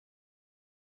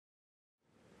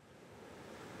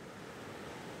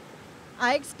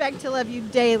I expect to love you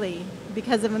daily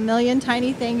because of a million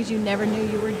tiny things you never knew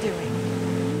you were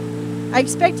doing. I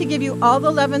expect to give you all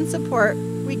the love and support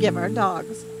we give our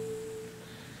dogs.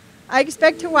 I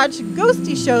expect to watch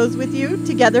ghosty shows with you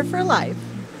together for life.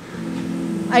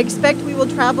 I expect we will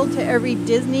travel to every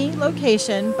Disney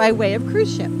location by way of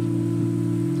cruise ship.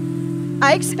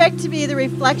 I expect to be the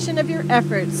reflection of your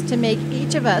efforts to make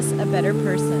each of us a better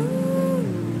person.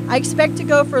 I expect to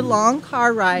go for long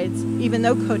car rides, even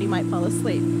though Cody might fall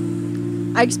asleep.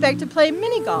 I expect to play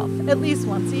mini golf at least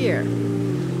once a year.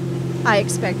 I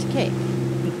expect cake.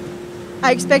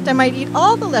 I expect I might eat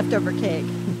all the leftover cake,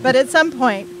 but at some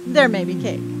point, there may be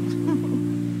cake.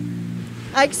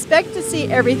 I expect to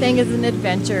see everything as an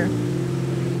adventure.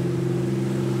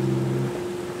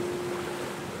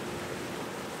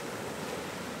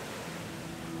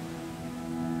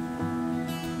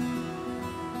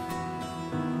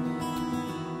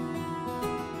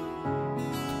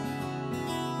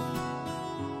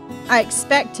 I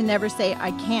expect to never say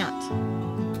I can't.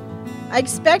 I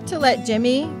expect to let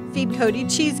Jimmy feed Cody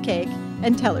cheesecake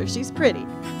and tell her she's pretty.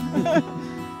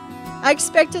 I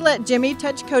expect to let Jimmy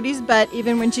touch Cody's butt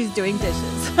even when she's doing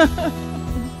dishes.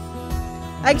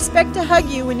 I expect to hug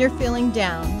you when you're feeling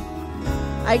down.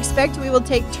 I expect we will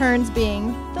take turns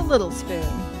being the little spoon.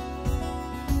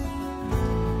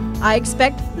 I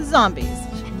expect zombies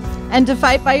and to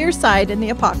fight by your side in the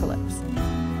apocalypse.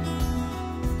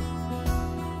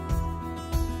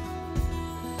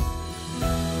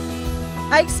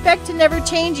 I expect to never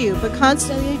change you, but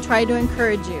constantly try to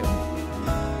encourage you.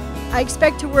 I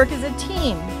expect to work as a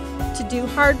team, to do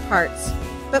hard parts,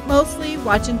 but mostly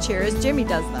watch and cheer as Jimmy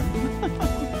does them.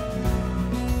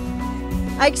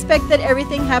 I expect that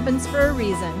everything happens for a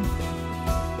reason.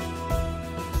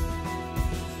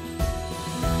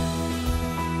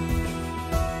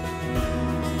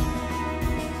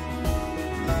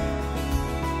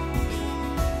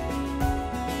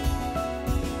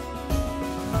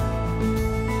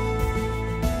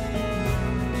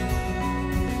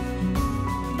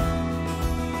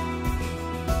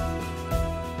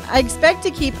 I expect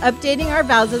to keep updating our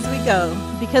vows as we go,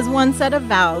 because one set of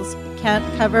vows can't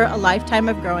cover a lifetime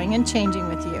of growing and changing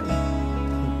with you.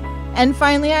 And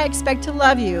finally, I expect to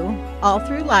love you all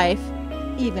through life,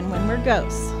 even when we're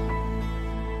ghosts.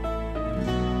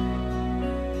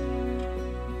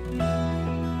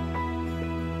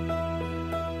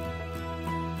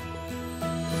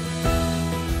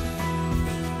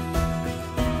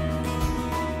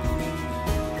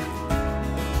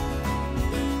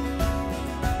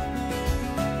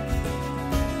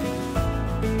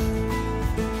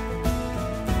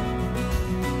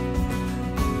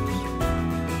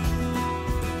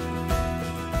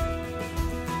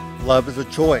 Love is a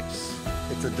choice.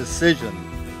 It's a decision.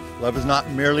 Love is not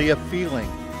merely a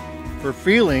feeling. For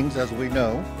feelings, as we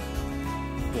know,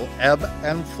 will ebb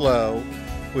and flow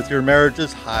with your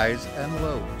marriage's highs and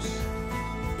lows.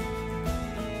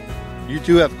 You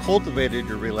two have cultivated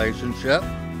your relationship.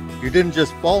 You didn't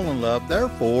just fall in love,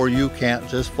 therefore you can't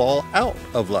just fall out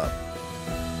of love.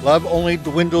 Love only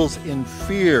dwindles in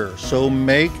fear, so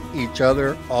make each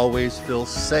other always feel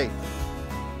safe.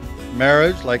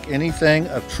 Marriage, like anything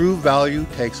of true value,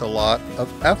 takes a lot of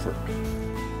effort.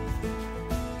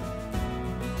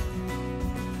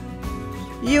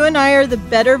 You and I are the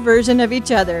better version of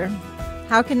each other.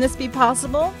 How can this be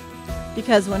possible?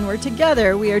 Because when we're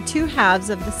together, we are two halves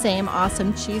of the same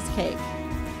awesome cheesecake.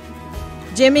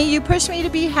 Jimmy, you push me to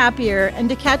be happier and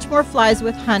to catch more flies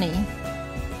with honey.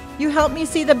 You help me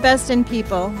see the best in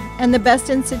people and the best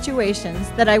in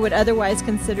situations that I would otherwise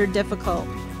consider difficult.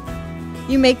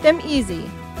 You make them easy,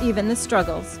 even the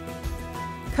struggles.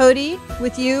 Cody,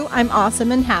 with you, I'm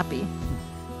awesome and happy.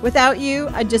 Without you,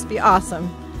 I'd just be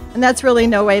awesome, and that's really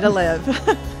no way to live.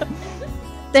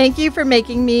 Thank you for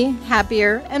making me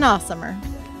happier and awesomer.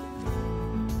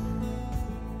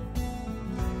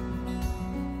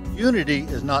 Unity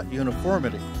is not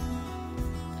uniformity.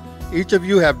 Each of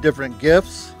you have different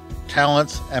gifts,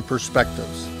 talents, and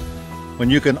perspectives. When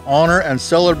you can honor and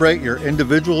celebrate your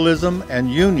individualism and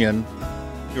union,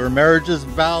 your marriage's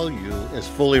value is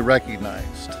fully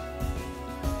recognized.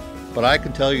 But I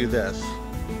can tell you this,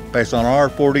 based on our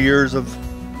 40 years of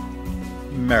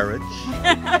marriage,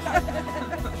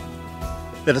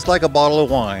 that it's like a bottle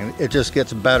of wine. It just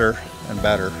gets better and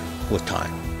better with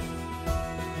time.